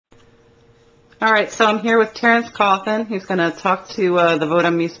All right, so I'm here with Terrance Cauthen, who's going to talk to the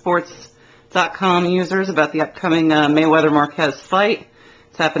VoteOnMeSports.com users about the upcoming Mayweather-Marquez fight.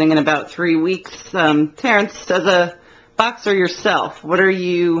 It's happening in about 3 weeks. Terrance, as a boxer yourself, what are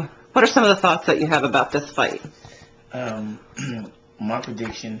some of the thoughts that you have about this fight? My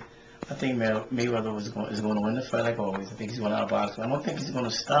prediction, I think Mayweather is going to win the fight like always. I think he's going to outbox him. I don't think he's going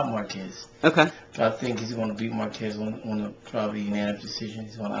to stop Marquez. Okay. But I think he's going to beat Marquez on a probably unanimous decision.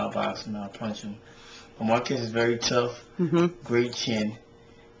 He's going to outbox him, outpunch him. But Marquez is very tough, great chin,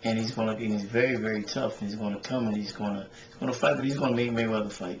 and he's very, very tough. And he's going to come and he's going to fight, but he's going to make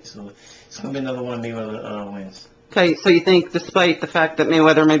Mayweather fight. So it's going to be another one of Mayweather wins. Okay, so you think despite the fact that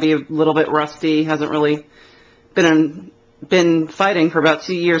Mayweather may be a little bit rusty, hasn't really been fighting for about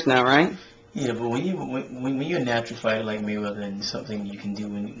 2 years now, right? Yeah, but when you're a natural fighter like Mayweather, and something you can do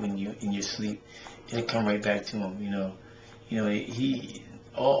when you're in your sleep, it'll come right back to him.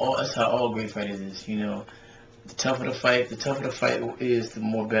 That's how all great fighters is. The tougher the fight is, the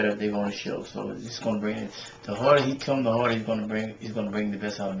more better they're going to show. So it's going to bring it. The harder he comes, the harder he's going to bring the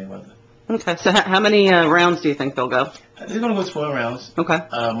best out of Mayweather. Okay, so how many rounds do you think they'll go? They're going to go 12 rounds. Okay.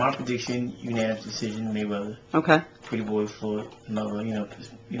 My prediction, unanimous decision, Mayweather. Okay. Pretty boy Floyd, another, win.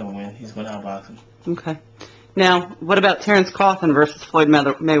 He's going to outbox him. Okay. Now, what about Terrance Cauthen versus Floyd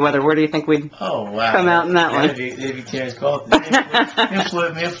Mayweather? Where do you think we'd come out in that one? That'd be Terrance Cauthen.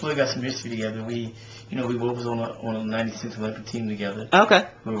 Me and Floyd got some history together. We both was on a '96 Olympian team together. Okay.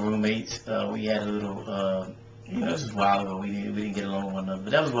 We were roommates. We had a little. This was a while ago. We didn't get along with one another,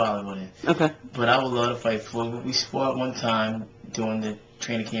 but that was a while ago then. Okay. But I would love to fight Floyd. We sparred one time during the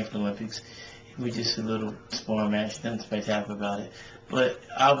training camp for the Olympics. It was just a little sparring match, nothing spectacular about it. But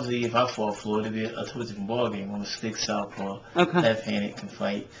obviously, if I fought Floyd, it'd be a totally different ballgame. I'm a slick southpaw, left-handed, can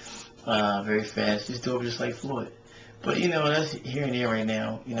fight very fast, just like Floyd. But that's here and there right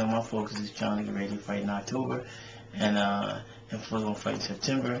now. My focus is trying to get ready to fight in October, and Floyd's gonna fight in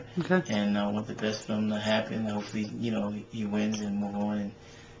September. Okay. And I want the best for him to happen. Hopefully, he wins and move on,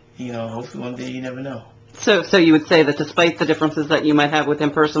 and hopefully one day, you never know. So you would say that despite the differences that you might have with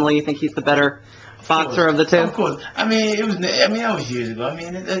him personally, you think he's the better boxer of the two? Of course. I mean, that was years ago. We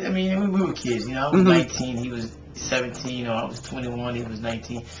were kids. I was 19, he was 17. I was 21, he was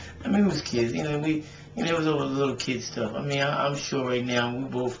 19. We was kids. It was all little kid stuff. I'm sure right now we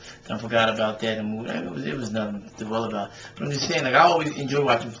both kind of forgot about that and moved. It was nothing to dwell about. But I'm just saying, I always enjoy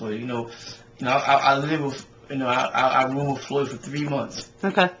watching Floyd. I live with, I room with Floyd for 3 months.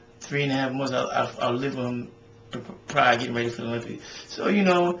 Okay. 3.5 months. I live with him prior getting ready for the Olympics. So,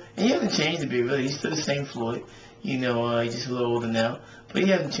 and he hasn't changed a bit, really. He's still the same Floyd. He's just a little older now. But he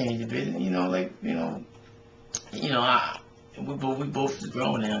hasn't changed a bit. And, we both is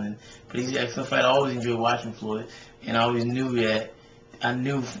grown now. But he's an excellent fighter. I always enjoyed watching Floyd. And I always knew when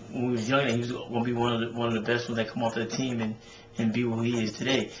we was young that he was going to be one of the best ones that come off the team and be who he is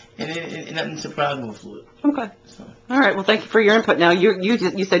today. And nothing surprised me with Floyd. Okay. So. All right. Well, thank you for your input. Now, you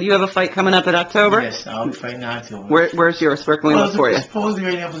said you have a fight coming up in October? Yes, I'll be fighting in October. Where's yours? Where can we look for you? Supposedly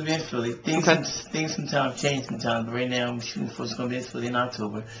right now it's in Philly. Things sometimes change sometimes, but right now I'm shooting for it's going to be in Philly in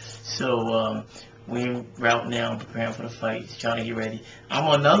October. So we're en route now, preparing for the fight, trying to get ready. I'm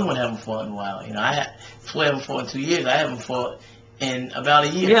on another one I haven't fought in a while. Floyd haven't fought in 2 years. I haven't fought in about a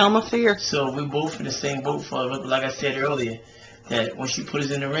year. Yeah, almost a year. So we're both in the same boat for it. But like I said earlier, that once you put us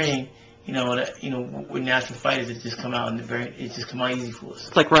in the ring, we're natural fighters. It just come out easy for us.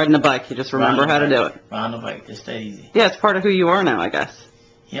 It's like riding a bike. You just remember how to do it. Riding a bike, it's that easy. Yeah, it's part of who you are now, I guess.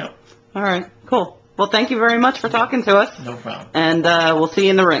 Yep. All right, cool. Well, thank you very much for talking to us. No problem. And we'll see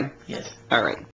you in the ring. Yes. All right.